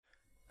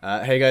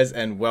Hey guys,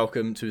 and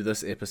welcome to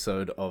this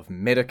episode of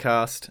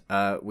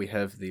Metacast. We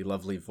have the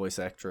lovely voice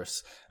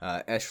actress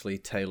Ashley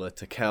Taylor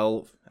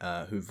Tickell,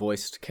 who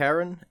voiced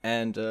Karen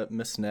and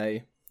Miss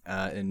Nay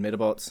in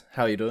Metabots.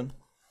 How are you doing?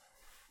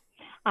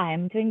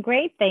 I'm doing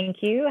great, thank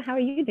you. How are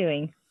you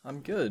doing?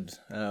 I'm good.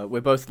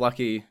 We're both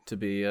lucky to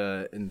be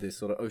in this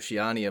sort of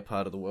Oceania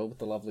part of the world with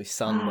the lovely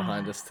sun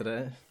behind Ah, us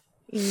today.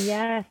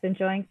 yes,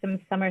 enjoying some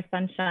summer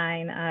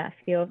sunshine. I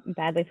feel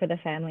badly for the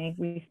family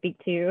we speak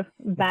to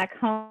back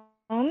home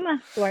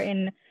who are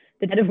in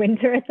the dead of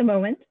winter at the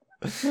moment.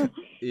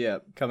 Yeah,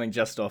 coming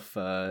just off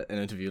an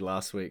interview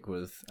last week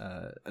with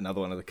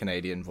another one of the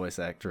Canadian voice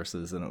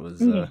actresses, and it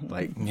was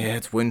yeah,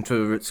 it's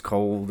winter, it's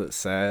cold, it's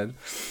sad.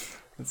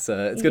 It's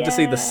good to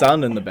see the Yeah,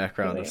 sun in the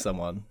background of really.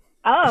 someone.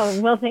 Oh,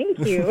 well, thank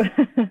you.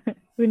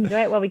 We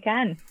enjoy it while we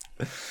can.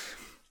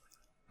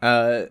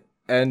 Uh,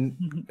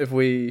 and if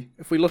we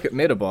look at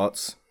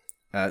Metabots,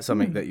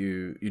 something that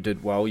you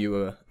did while you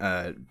were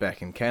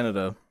back in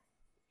Canada,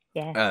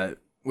 Yes. uh,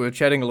 we were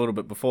chatting a little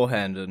bit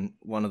beforehand, and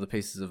one of the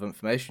pieces of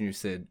information you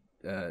said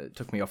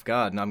took me off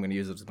guard, and I'm going to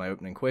use it as my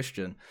opening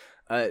question.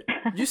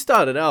 You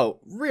started out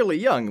really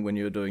young when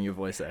you were doing your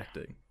voice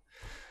acting.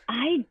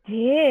 I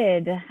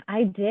did.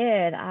 I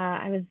did.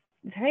 I was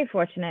very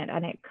fortunate,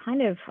 and it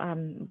kind of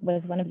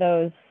was one of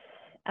those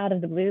out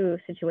of the blue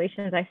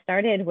situations. I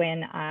started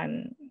when I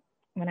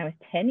was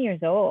 10 years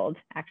old,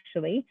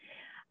 actually,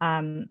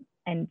 and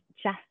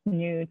just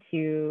new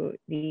to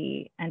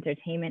the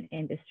entertainment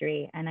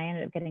industry. And I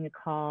ended up getting a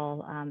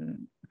call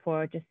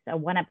for just a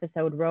one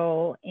episode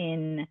role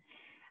in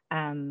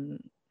oh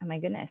my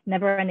goodness,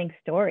 Never Ending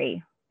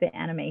Story, the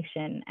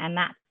animation. And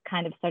that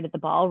kind of started the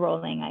ball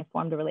rolling. I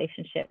formed a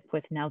relationship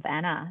with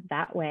Nelvana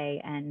that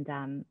way and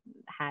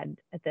had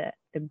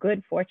the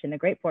good fortune, the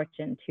great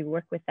fortune to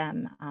work with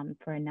them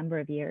for a number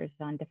of years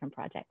on different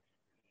projects.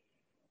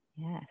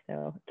 Yeah,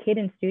 so kid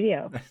in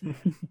studio.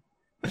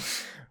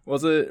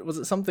 Was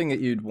it something that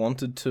you'd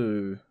wanted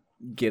to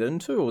get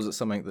into, or was it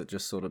something that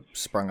just sort of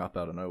sprung up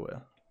out of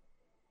nowhere?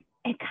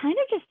 It kind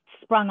of just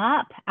sprung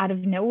up out of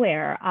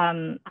nowhere.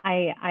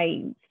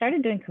 I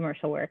started doing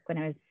commercial work when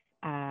I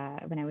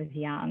was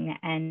young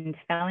and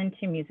fell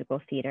into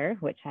musical theater,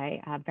 which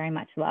I very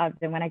much loved.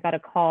 And when I got a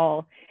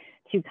call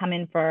to come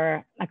in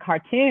for a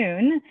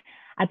cartoon,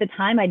 at the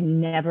time I'd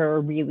never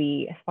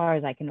really, as far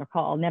as I can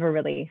recall, never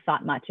really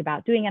thought much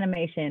about doing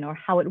animation or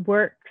how it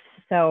works.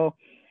 So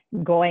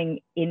going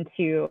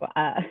into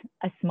a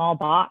small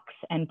box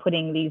and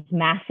putting these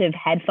massive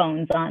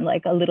headphones on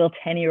like a little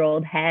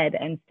 10-year-old head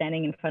and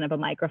standing in front of a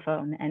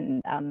microphone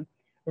and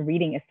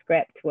reading a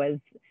script was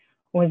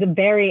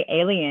very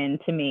alien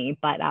to me,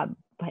 but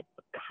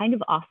kind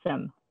of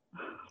awesome.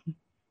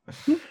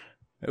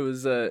 It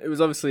was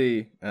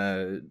obviously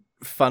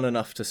fun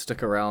enough to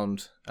stick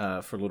around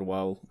for a little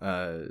while,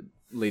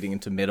 leading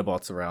into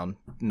Metabots around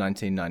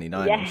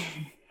 1999 Yeah,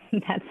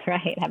 ish. that's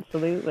right,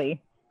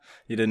 absolutely.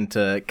 You didn't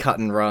cut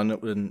and run;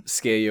 it wouldn't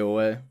scare you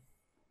away.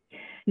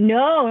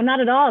 No, not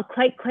at all.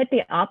 Quite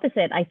the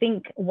opposite. I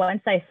think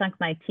once I sunk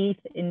my teeth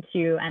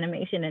into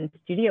animation and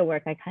studio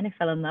work, I kind of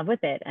fell in love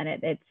with it, and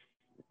it's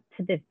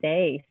to this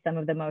day some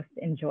of the most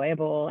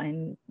enjoyable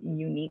and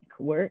unique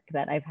work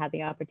that I've had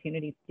the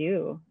opportunity to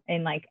do.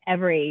 And like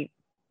every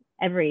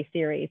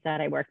series that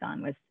I worked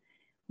on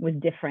was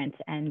different,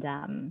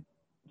 and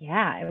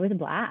yeah, it was a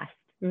blast.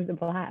 It was a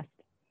blast.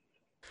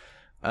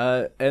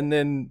 And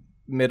then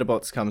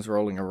Metabots comes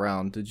rolling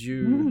around. Did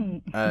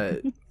you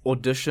Mm.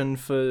 audition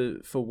for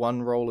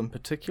one role in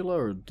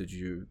particular, or did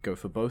you go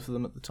for both of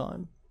them at the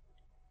time?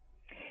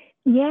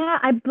 Yeah,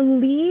 I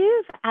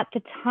believe at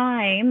the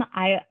time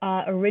I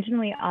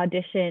originally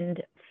auditioned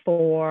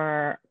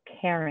for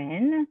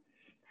Karen,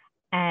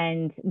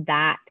 and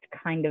that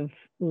kind of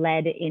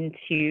led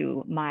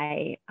into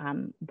my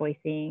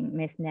voicing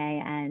Miss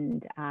Nay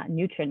and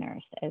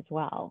Nutrinurse as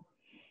well.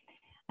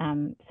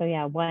 So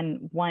yeah,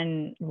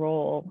 one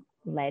role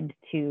led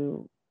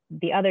to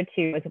the other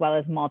two, as well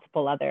as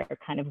multiple other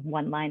kind of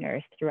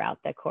one-liners throughout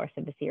the course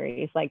of the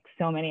series, like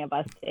so many of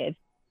us did.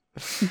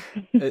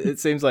 It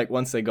seems like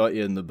once they got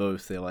you in the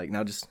booth, they're like,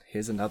 now just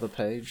here's another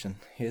page, and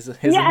here's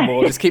Yeah,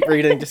 more. Just keep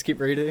reading, just keep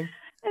reading.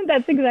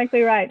 that's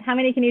exactly right. How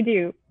many can you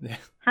do? Yeah.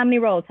 How many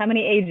roles? How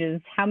many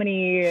ages? How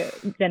many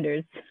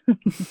genders?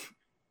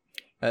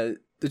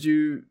 Did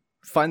you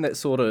find that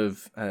sort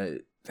of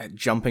that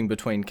jumping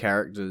between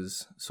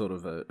characters sort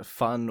of a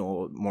fun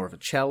or more of a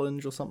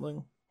challenge or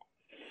something?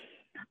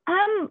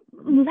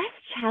 Less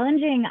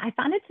challenging. I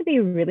found it to be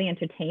really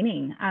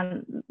entertaining.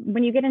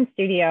 When you get in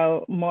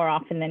studio, more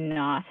often than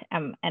not,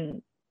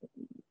 and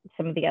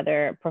some of the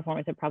other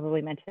performers have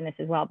probably mentioned this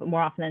as well, but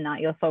more often than not,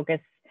 you'll focus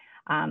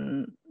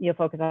on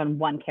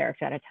one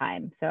character at a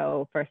time.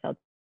 So first I'll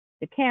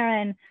do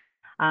Karen,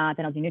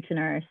 then I'll do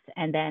Nutrinurse,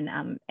 and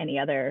then any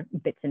other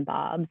bits and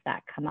bobs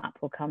that come up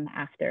will come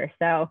after.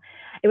 So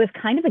it was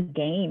kind of a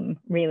game,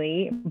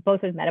 really,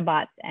 both with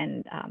Metabots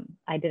and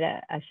I did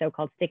a show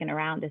called Sticking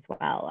Around as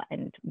well,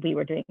 and we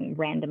were doing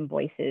random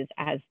voices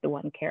as the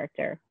one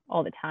character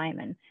all the time,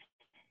 and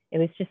it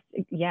was just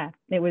yeah,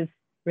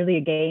 really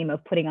a game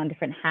of putting on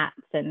different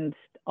hats and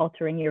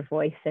altering your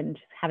voice and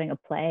just having a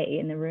play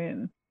in the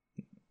room.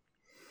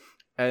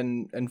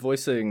 And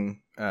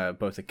voicing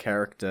both a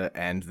character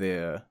and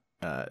their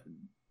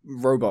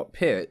robot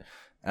pet,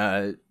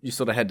 you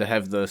sort of had to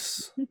have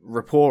this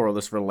rapport or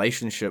this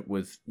relationship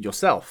with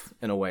yourself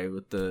in a way,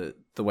 with the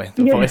way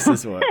the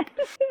voices work.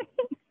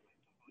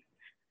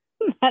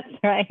 That's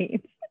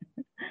right.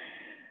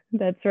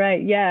 That's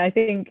right. Yeah, I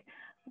think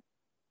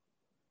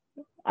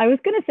I was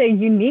going to say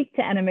unique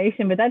to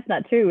animation, but that's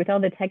not true. With all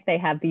the tech they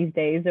have these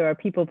days, there are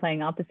people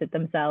playing opposite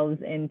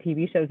themselves in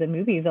TV shows and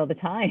movies all the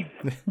time.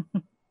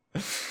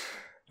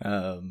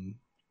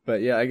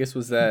 But yeah, I guess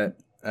was that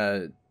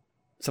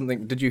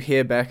something? Did you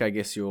hear back, I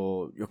guess,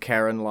 your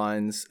Karen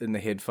lines in the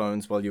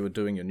headphones while you were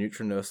doing your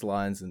Nutrinurse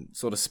lines and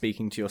sort of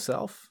speaking to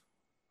yourself?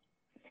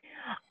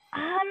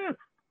 Oh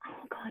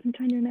God, I'm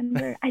trying to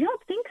remember. I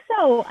don't think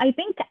so. I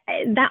think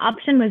that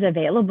option was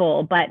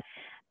available, but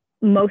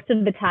most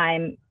of the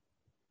time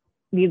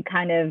you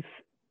kind of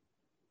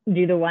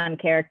do the one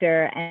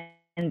character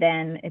and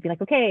then it'd be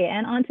like, okay,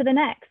 and on to the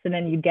next. And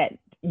then you get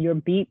your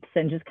beeps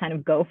and just kind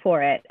of go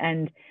for it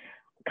and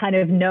kind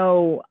of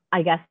know,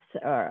 I guess,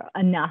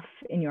 enough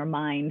in your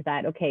mind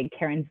that, okay,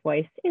 Karen's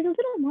voice is a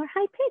little more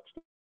high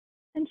pitched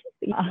and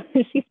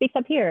she speaks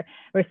up here,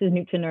 versus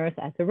Nutrinurse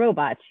as a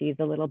robot. She's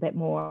a little bit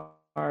more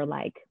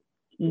like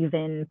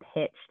even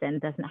pitched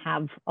and doesn't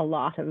have a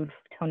lot of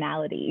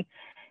tonality.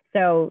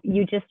 So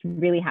you just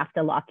really have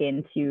to lock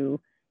into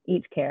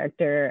each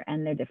character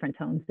and their different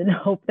tones and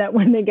hope that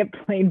when they get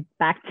played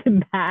back to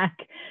back,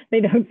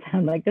 they don't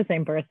sound like the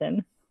same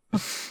person.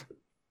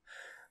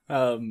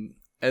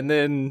 And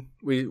then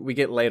we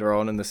get later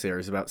on in the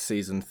series, about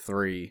season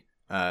 3,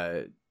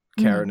 Karen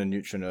and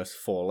Nutrinurse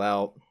fall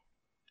out,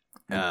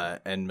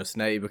 and Miss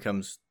Nay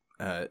becomes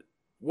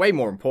way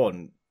more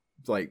important,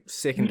 like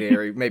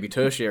secondary, maybe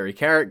tertiary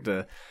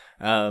character.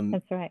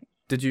 That's right.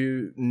 Did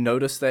you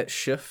notice that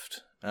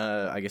shift,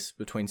 I guess,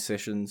 between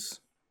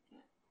sessions?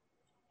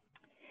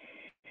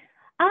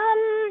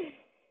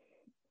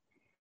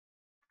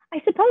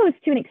 I suppose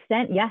to an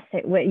extent, yes.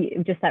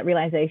 Just that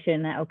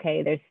realization that,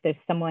 okay, there's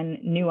someone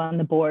new on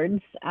the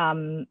boards,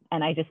 and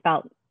I just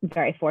felt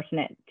very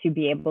fortunate to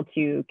be able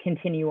to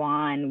continue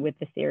on with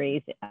the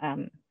series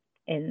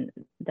in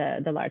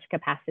the large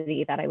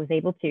capacity that I was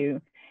able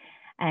to.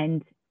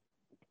 And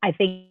I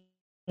think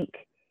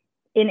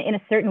in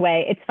a certain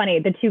way, it's funny,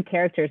 the two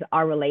characters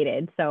are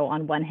related. So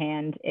on one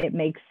hand, it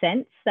makes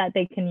sense that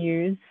they can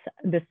use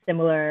the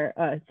similar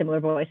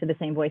voice or the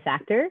same voice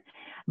actor,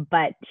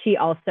 but she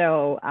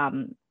also,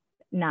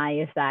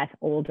 Nye is that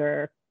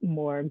older,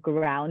 more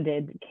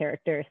grounded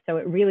character. So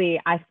it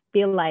really, I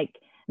feel like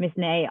Miss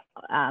Nay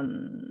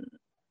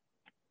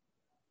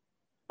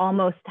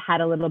almost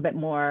had a little bit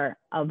more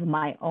of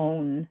my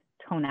own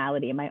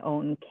tonality, my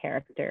own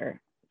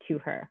character to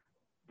her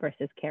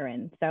versus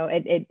Karen. So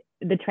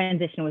the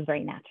transition was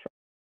very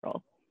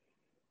natural.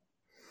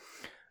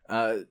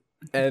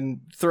 And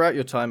throughout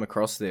your time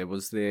across there,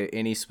 was there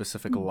any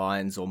specific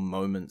lines or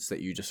moments that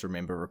you just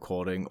remember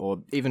recording,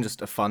 or even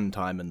just a fun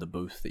time in the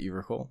booth that you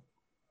recall?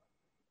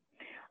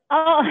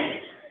 Oh,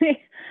 it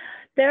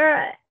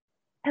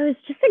was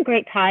just a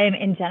great time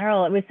in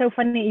general. It was so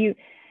funny.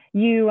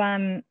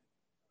 You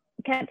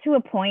get to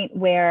a point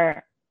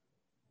where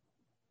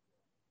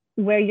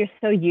you're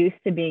so used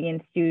to being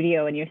in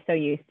studio and you're so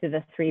used to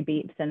the 3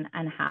 beeps and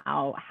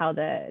how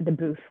the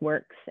booth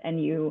works,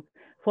 and you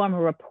form a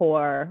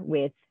rapport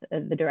with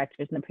the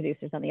directors and the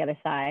producers on the other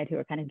side who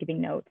are kind of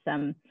giving notes.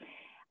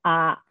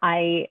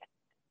 I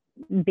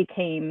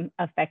became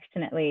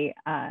affectionately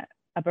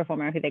a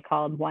performer who they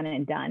called one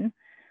and done,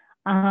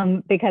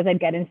 because I'd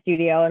get in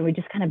studio and we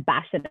just kind of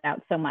bash it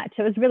out so much.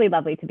 It was really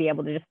lovely to be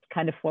able to just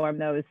kind of form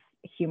those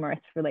humorous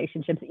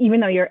relationships,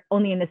 even though you're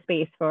only in the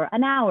space for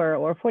an hour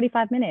or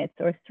 45 minutes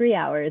or 3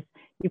 hours.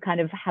 You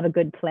kind of have a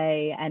good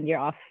play and you're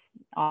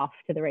off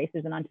to the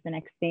races and on to the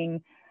next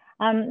thing.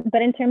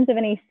 But in terms of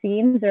any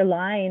scenes or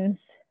lines,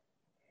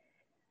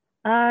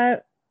 I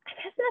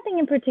guess nothing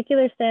in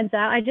particular stands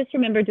out. I just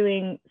remember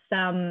doing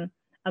some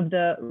of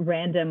the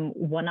random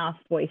one-off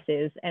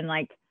voices and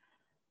like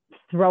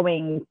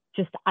throwing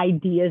just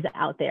ideas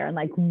out there and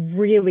like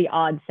really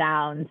odd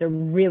sounds or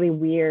really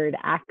weird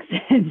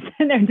accents.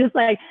 And they're just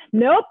like,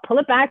 nope, pull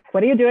it back.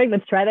 What are you doing?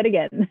 Let's try that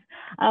again.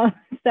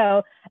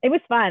 So it was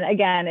fun.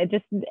 Again, it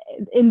just,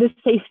 in the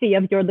safety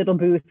of your little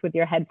booth with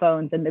your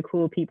headphones and the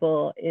cool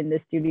people in the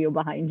studio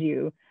behind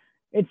you,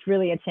 it's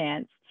really a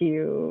chance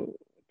to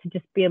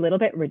just be a little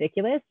bit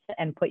ridiculous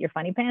and put your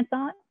funny pants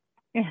on.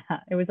 Yeah,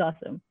 it was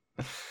awesome.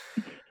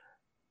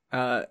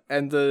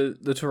 And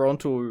the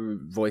Toronto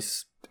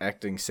voice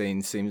acting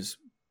scene seems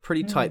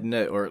pretty tight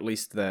knit, or at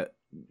least that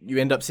you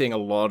end up seeing a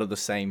lot of the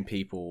same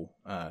people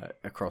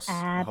across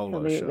a whole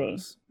lot of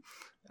shows.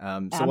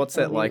 So what's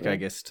that like, I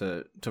guess,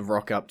 to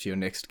rock up to your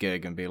next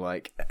gig and be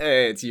like,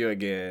 hey, it's you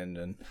again,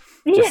 and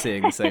just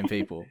seeing the same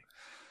people?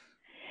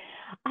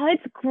 Oh,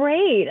 it's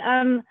great.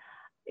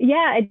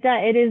 Yeah,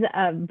 it is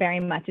very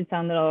much its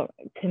own little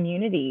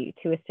community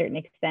to a certain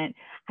extent.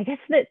 I guess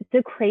that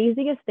the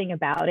craziest thing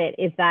about it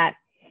is that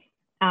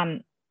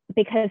um,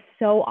 because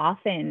so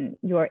often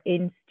you're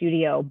in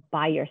studio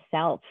by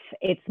yourself,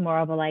 it's more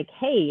of a like,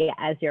 hey,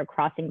 as you're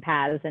crossing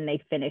paths and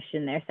they finish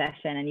in their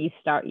session and you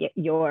start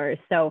yours.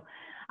 So,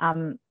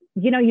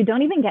 you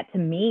don't even get to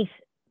meet,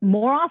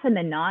 more often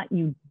than not,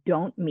 you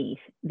don't meet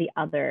the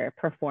other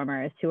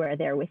performers who are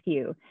there with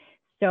you.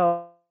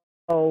 So,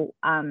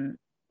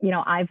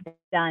 I've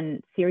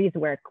done series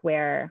work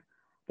where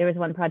there was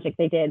one project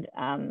they did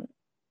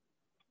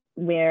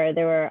where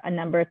there were a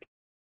number of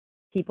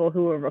people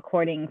who were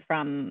recording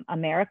from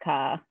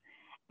America,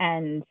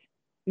 and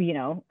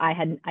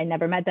I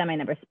never met them, I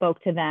never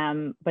spoke to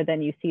them, but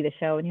then you see the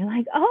show and you're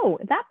like, oh,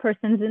 that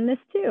person's in this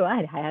too.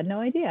 I had no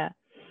idea.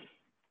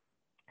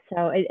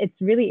 So it's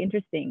really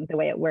interesting the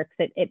way it works.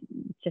 It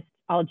just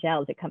all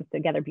gels. It comes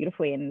together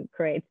beautifully and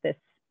creates this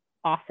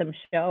awesome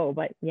show.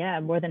 But yeah,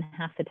 more than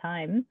half the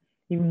time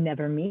you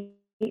never meet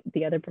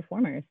the other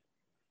performers.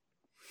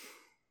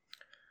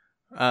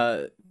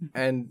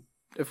 And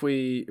if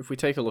we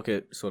take a look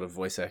at sort of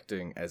voice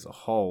acting as a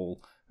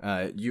whole,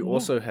 you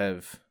also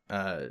have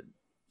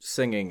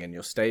singing and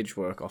your stage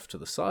work off to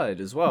the side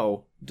as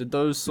well. Did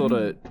those sort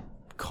of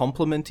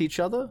complement each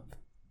other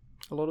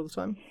a lot of the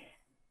time?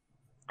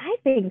 I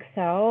think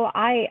so.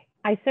 I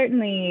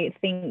certainly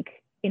think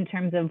in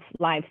terms of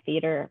live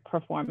theater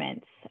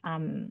performance,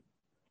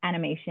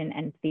 animation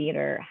and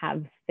theater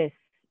have this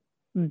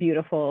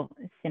beautiful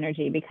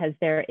synergy because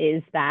there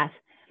is that.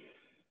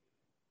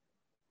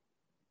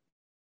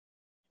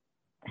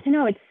 I don't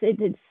know.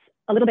 It's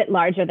a little bit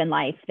larger than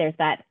life. There's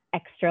that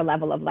extra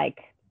level of like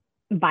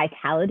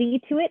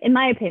vitality to it, in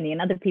my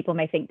opinion. Other people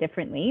may think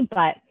differently,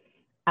 but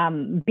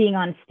being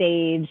on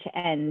stage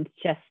and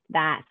just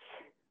that,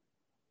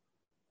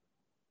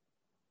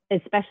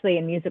 especially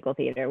in musical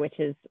theater, which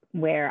is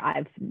where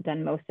I've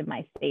done most of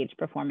my stage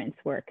performance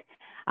work,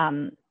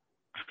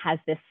 has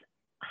this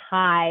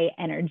high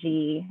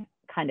energy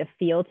kind of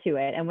feel to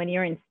it. And when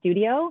you're in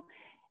studio,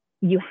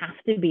 you have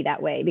to be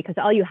that way because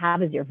all you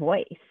have is your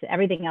voice.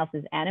 Everything else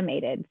is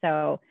animated.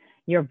 So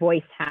your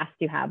voice has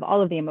to have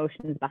all of the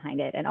emotions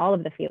behind it and all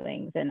of the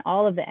feelings and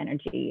all of the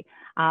energy.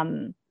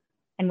 And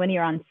when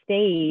you're on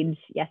stage,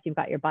 yes, you've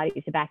got your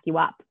body to back you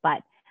up,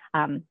 but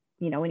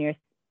when you're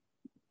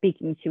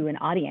speaking to an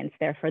audience,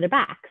 they're further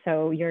back.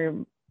 So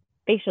your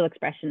facial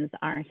expressions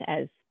aren't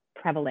as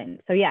prevalent.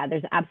 So yeah,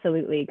 there's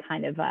absolutely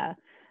kind of a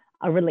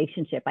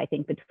relationship, I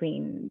think,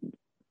 between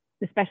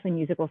especially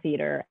musical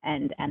theater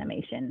and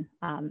animation.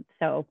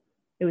 So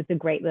it was a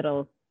great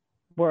little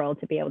world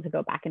to be able to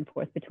go back and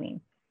forth between.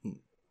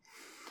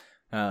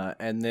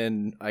 And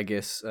then I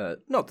guess,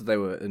 not that they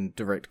were in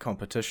direct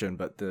competition,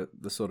 but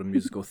the sort of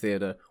musical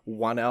theatre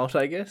won out,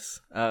 I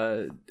guess,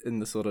 in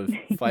the sort of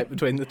fight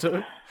between the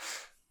two.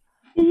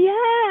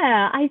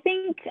 Yeah, I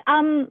think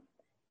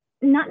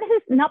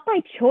not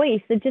by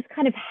choice. It just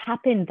kind of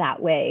happened that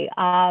way.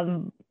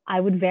 I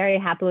would very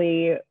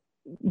happily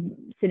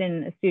sit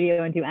in a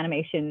studio and do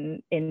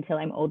animation until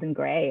I'm old and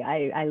gray.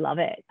 I love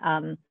it.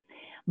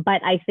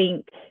 But I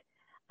think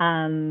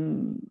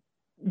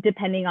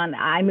depending on,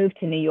 I moved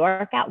to New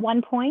York at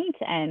one point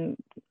and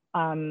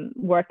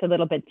worked a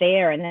little bit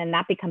there, and then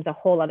that becomes a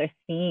whole other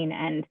scene.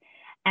 And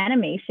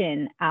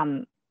animation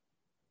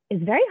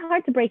is very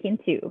hard to break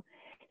into.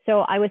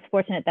 So I was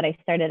fortunate that I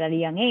started at a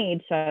young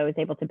age, so I was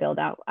able to build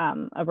out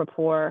a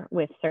rapport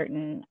with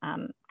certain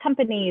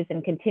companies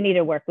and continue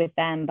to work with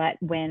them. But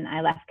when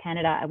I left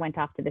Canada, I went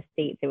off to the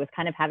States. It was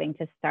kind of having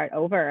to start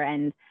over,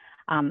 and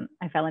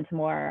I fell into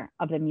more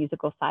of the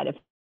musical side of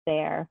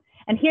there.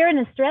 And here in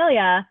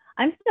Australia,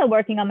 I'm still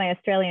working on my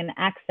Australian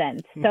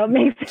accent, so it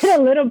makes it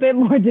a little bit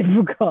more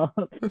difficult.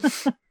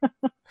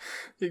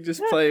 You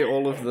just play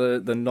all of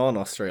the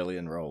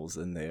non-Australian roles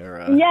in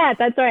there. Yeah,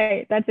 that's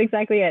right. That's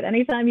exactly it.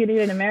 Anytime you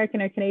need an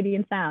American or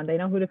Canadian sound, they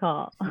know who to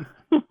call.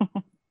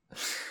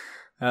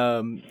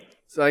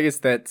 So I guess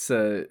that's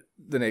the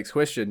next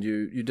question.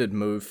 You did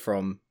move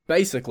from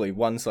basically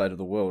one side of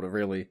the world, a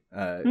really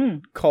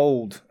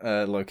cold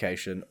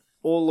location,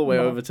 all the way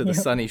over to the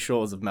sunny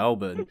shores of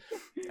Melbourne.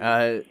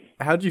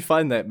 How did you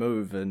find that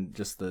move and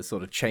just the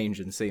sort of change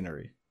in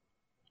scenery?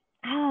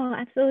 Oh,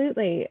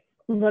 absolutely.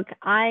 Look,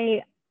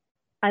 I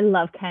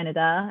love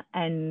Canada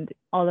and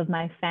all of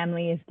my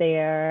family is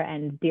there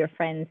and dear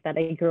friends that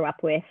I grew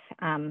up with.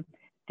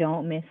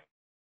 Don't miss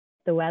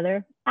the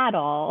weather at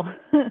all.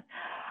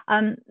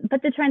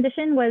 But the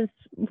transition was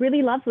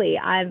really lovely.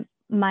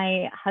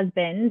 My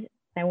husband,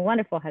 my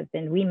wonderful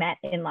husband, we met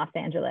in Los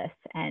Angeles,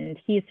 and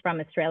he's from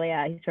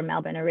Australia. He's from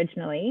Melbourne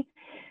originally.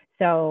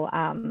 So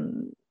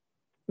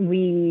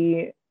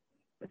we,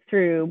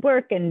 through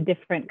work and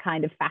different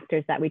kind of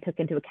factors that we took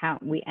into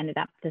account, we ended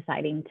up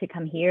deciding to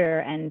come here,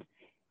 and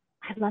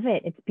I love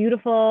it. It's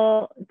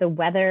beautiful. The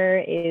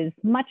weather is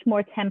much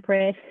more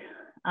temperate.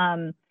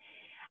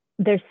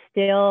 There's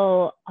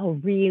still a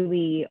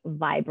really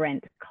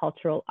vibrant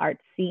cultural art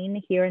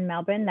scene here in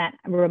Melbourne that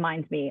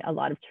reminds me a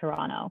lot of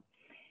Toronto.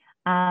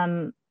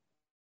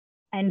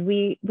 and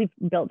we've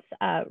built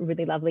a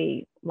really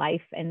lovely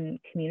life and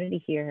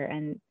community here.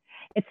 And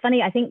it's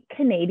funny, I think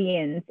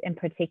Canadians in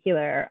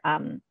particular, I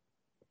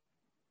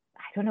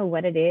don't know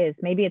what it is.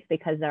 Maybe it's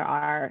because there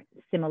are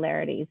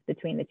similarities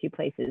between the two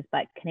places,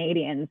 but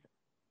Canadians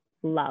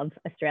love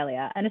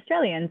Australia and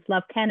Australians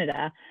love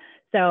Canada.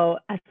 So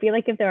I feel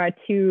like if there are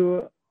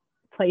two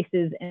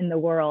places in the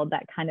world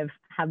that kind of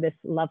have this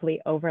lovely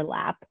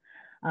overlap,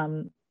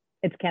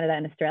 it's Canada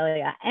and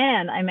Australia.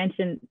 And I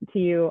mentioned to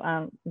you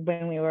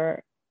when we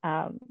were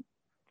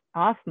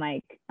off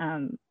mic,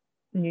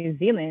 New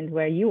Zealand,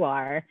 where you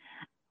are,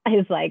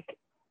 is like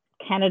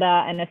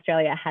Canada and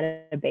Australia had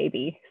a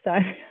baby. So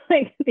I feel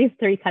like these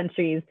three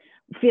countries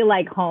feel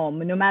like home.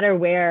 No matter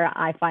where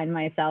I find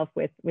myself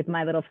with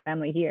my little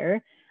family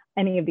here,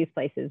 any of these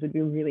places would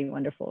be really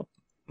wonderful.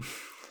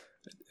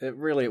 It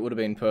would have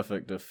been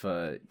perfect if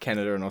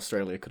Canada and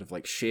Australia could have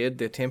like shared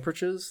their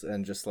temperatures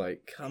and just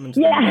like come into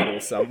the middle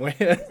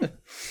somewhere.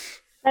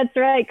 That's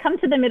right. Come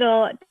to the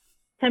middle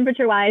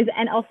temperature wise,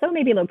 and also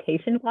maybe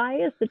location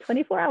wise. The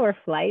 24-hour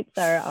flights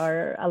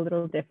are a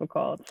little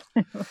difficult.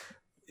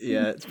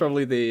 Yeah, it's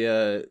probably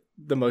the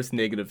most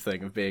negative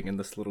thing of being in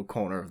this little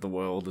corner of the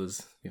world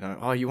is,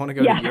 oh, you want to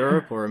go to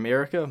Europe or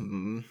America?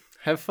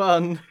 Have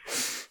fun.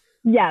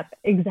 Yeah,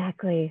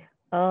 exactly.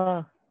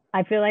 Oh,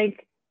 I feel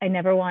like I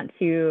never want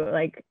to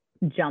like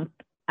jump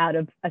out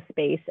of a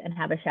space and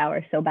have a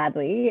shower so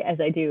badly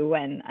as I do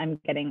when I'm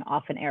getting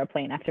off an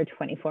airplane after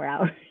 24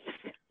 hours.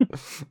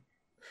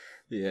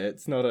 Yeah,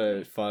 it's not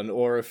a fun.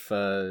 Or if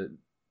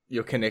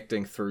you're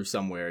connecting through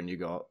somewhere and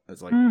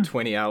it's like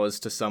 20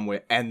 hours to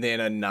somewhere and then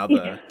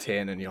another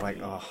 10 and you're like,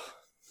 oh.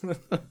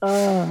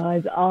 Oh,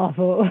 it's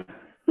awful.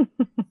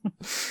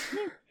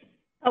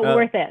 But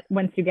worth it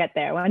once you get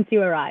there, once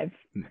you arrive.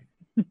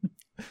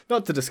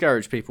 Not to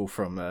discourage people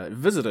from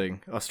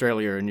visiting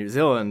Australia and New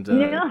Zealand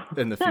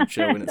in the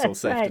future when it's all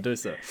safe to do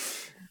so.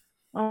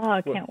 Oh,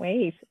 I can't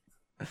wait.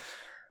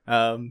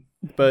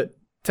 But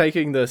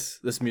taking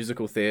this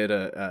musical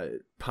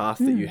theatre path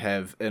that you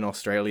have in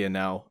Australia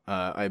now,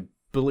 I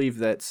believe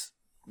that's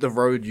the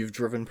road you've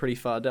driven pretty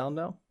far down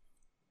now?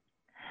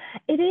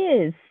 It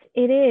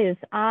is.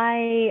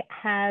 I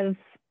have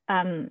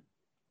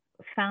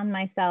found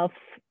myself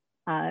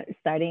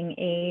starting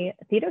a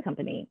theatre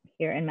company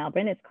here in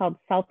Melbourne. It's called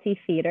Salty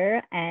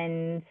Theatre,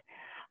 and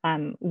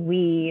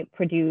we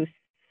produce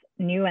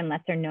new and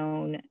lesser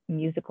known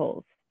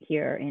musicals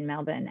here in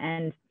Melbourne.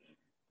 And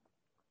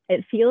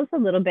it feels a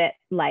little bit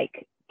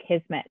like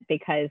kismet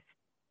because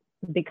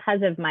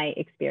of my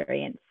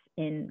experience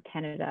in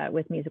Canada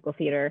with musical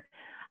theatre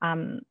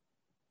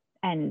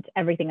and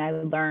everything I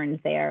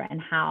learned there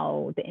and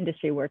how the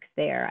industry works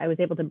there. I was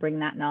able to bring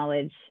that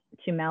knowledge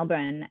to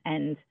Melbourne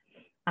and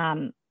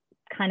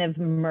kind of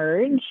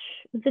merge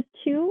the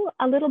two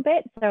a little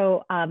bit.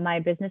 So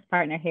my business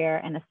partner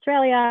here in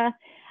Australia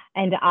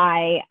and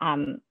I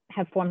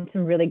have formed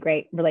some really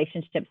great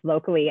relationships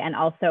locally, and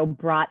also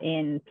brought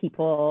in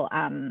people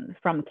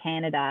from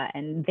Canada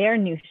and their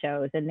new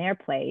shows and their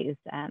plays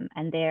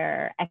and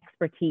their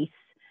expertise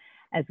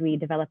as we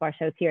develop our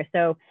shows here.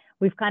 So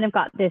we've kind of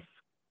got this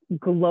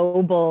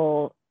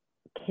global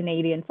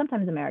Canadian,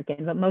 sometimes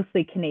American, but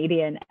mostly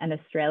Canadian and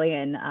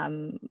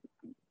Australian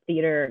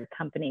theater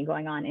company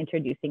going on,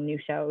 introducing new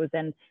shows.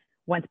 And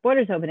once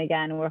borders open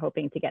again, we're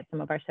hoping to get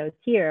some of our shows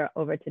here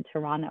over to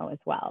Toronto as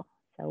well.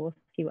 So we'll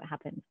see what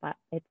happens, but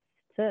it's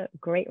a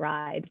great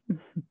ride.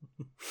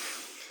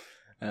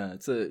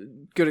 It's a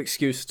good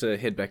excuse to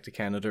head back to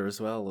Canada as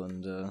well.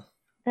 And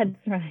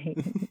that's right.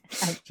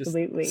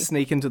 Absolutely. Just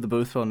sneak into the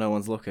booth while no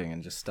one's looking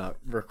and just start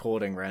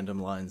recording random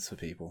lines for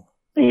people.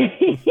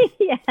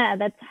 Yeah,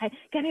 that's right.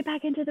 Get me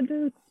back into the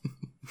booth.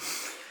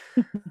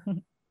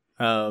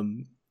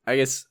 I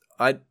guess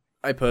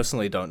I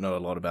personally don't know a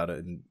lot about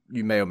it, and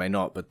you may or may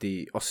not, but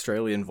the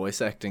Australian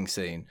voice acting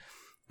scene,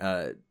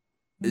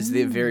 is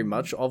there very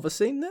much of a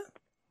scene there?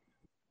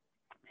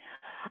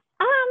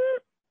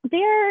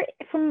 There,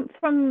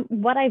 from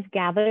what I've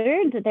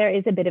gathered, there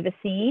is a bit of a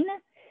scene.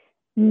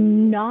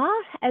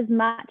 Not as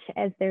much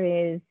as there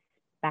is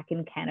back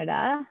in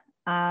Canada.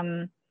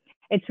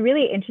 It's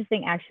really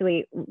interesting,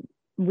 actually.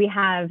 We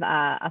have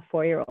a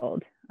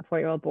four-year-old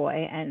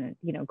boy, and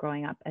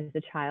growing up as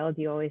a child,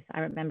 I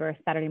remember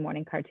Saturday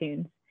morning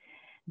cartoons.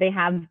 They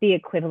have the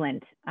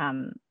equivalent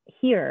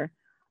here,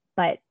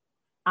 but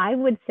I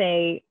would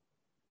say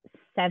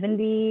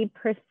 70%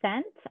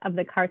 of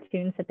the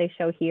cartoons that they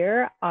show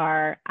here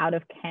are out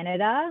of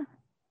Canada,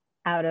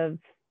 out of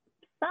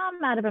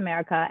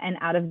America, and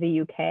out of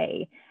the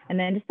UK. And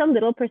then just a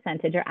little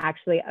percentage are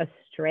actually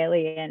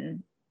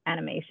Australian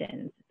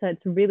animations. So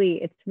it's really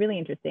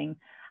interesting.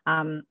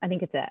 I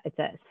think it's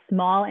a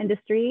small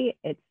industry.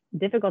 It's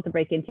difficult to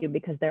break into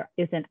because there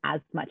isn't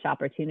as much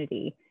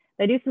opportunity.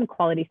 They do some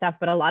quality stuff,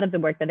 but a lot of the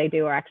work that they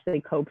do are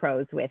actually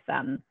co-pros with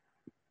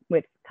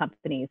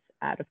companies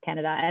out of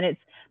Canada. And it's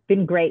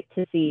been great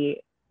to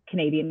see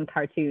Canadian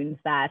cartoons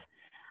that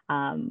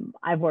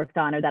I've worked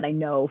on or that I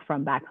know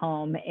from back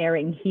home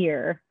airing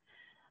here.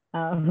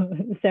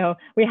 So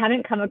we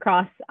haven't come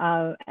across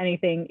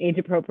anything age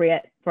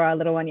appropriate for our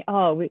little one.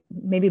 Oh,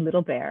 maybe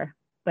Little Bear,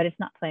 but it's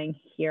not playing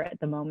here at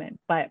the moment.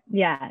 But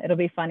yeah, it'll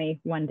be funny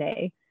one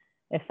day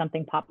if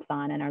something pops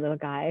on and our little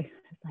guy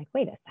is like,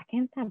 wait a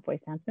second, that voice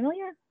sounds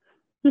familiar.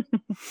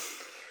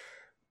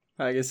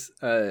 I guess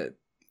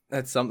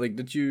that's something.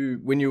 Did you,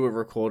 when you were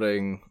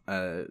recording,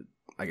 I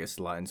guess,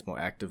 lines more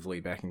actively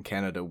back in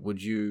Canada,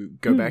 would you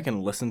go back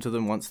and listen to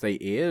them once they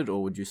aired,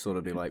 or would you sort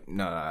of be like,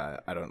 no,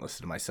 I don't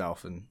listen to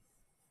myself and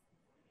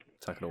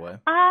tuck it away?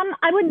 I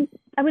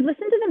would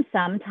listen to them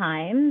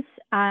sometimes.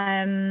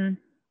 I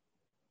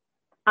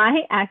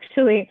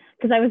actually,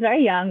 because I was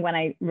very young when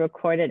I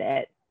recorded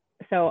it,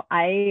 so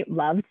I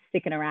loved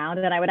sticking around,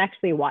 and I would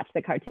actually watch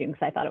the cartoon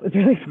because I thought it was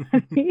really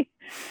funny.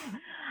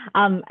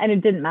 And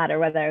it didn't matter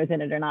whether I was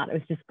in it or not; it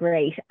was just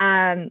great.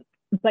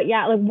 But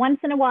yeah, like once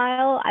in a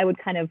while, I would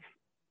kind of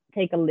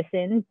take a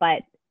listen.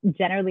 But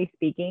generally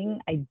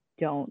speaking, I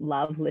don't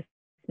love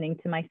listening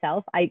to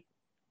myself. I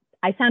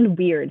sound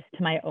weird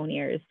to my own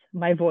ears.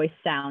 My voice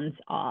sounds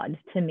odd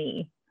to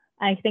me.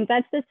 I think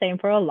that's the same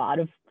for a lot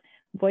of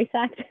voice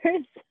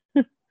actors.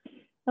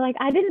 Like,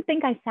 I didn't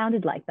think I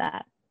sounded like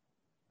that.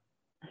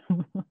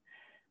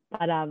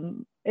 But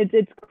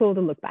it's cool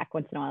to look back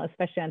once in a while,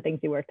 especially on things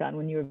you worked on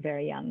when you were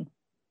very young.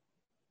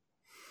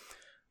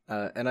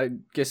 And I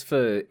guess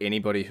for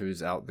anybody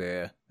who's out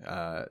there,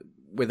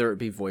 whether it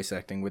be voice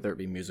acting, whether it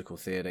be musical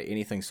theatre,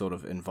 anything sort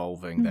of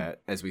involving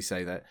that, as we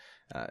say, that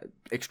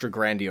extra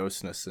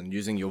grandioseness and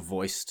using your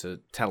voice to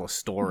tell a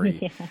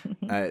story.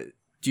 Yeah.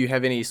 Do you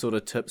have any sort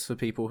of tips for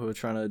people who are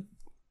trying to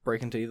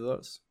break into either of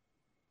those?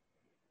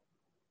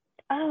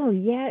 Oh,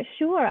 yeah,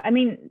 sure. I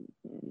mean,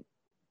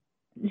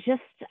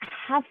 just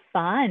have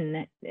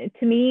fun.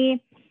 To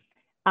me,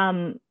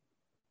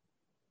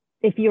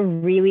 if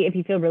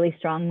you feel really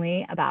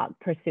strongly about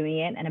pursuing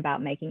it and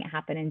about making it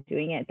happen and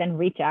doing it, then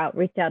reach out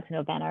to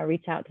Novena,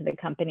 reach out to the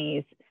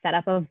companies, set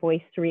up a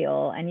voice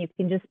reel, and you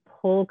can just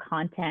pull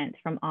content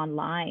from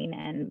online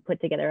and put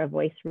together a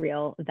voice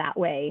reel that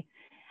way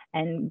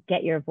and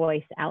get your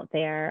voice out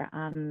there.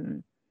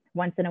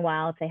 Once in a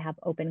while, if they have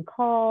open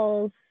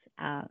calls,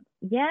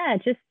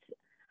 just,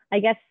 I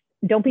guess,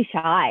 don't be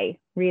shy,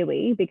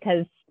 really,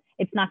 because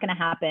it's not going to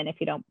happen if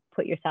you don't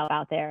put yourself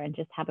out there and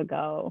just have a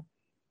go.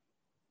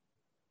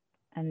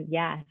 And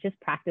yeah, just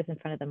practice in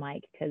front of the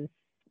mic, because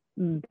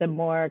the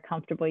more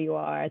comfortable you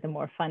are, the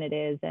more fun it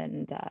is,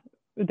 and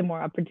the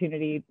more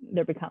opportunity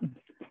there becomes.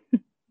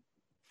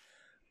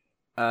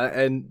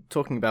 And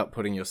talking about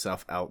putting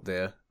yourself out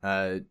there,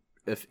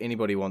 if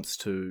anybody wants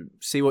to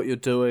see what you're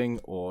doing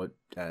or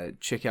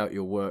check out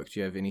your work, do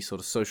you have any sort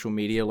of social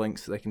media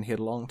links that they can head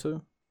along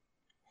to?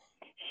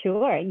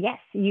 Sure. Yes,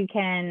 you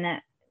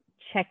can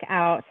check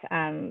out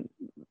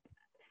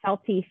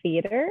Salty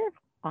Theatre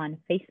on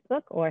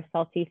Facebook or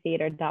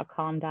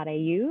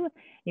saltytheatre.com.au.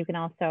 You can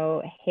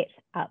also hit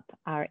up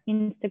our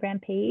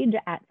Instagram page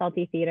at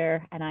Salty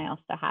Theatre, and I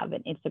also have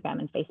an Instagram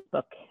and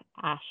Facebook,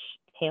 Ash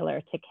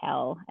Taylor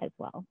Tickell, as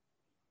well.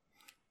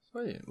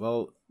 Sweet.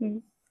 Well,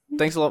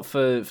 thanks a lot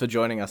for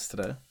joining us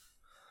today.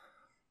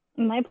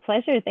 My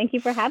pleasure. Thank you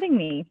for having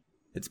me.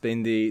 It's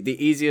been the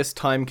easiest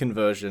time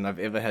conversion I've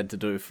ever had to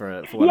do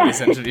for one of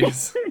these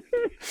interviews.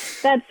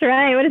 That's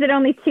right. What is it,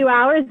 only 2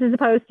 hours as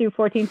opposed to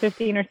 14,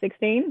 15, or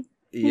 16?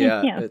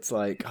 Yeah, it's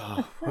like,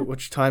 oh,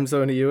 which time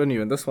zone are you in?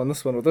 You in this one,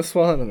 or this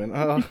one? And then,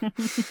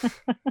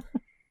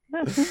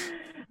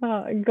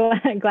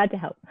 glad to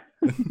help.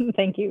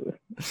 Thank you.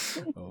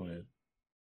 Oh, man.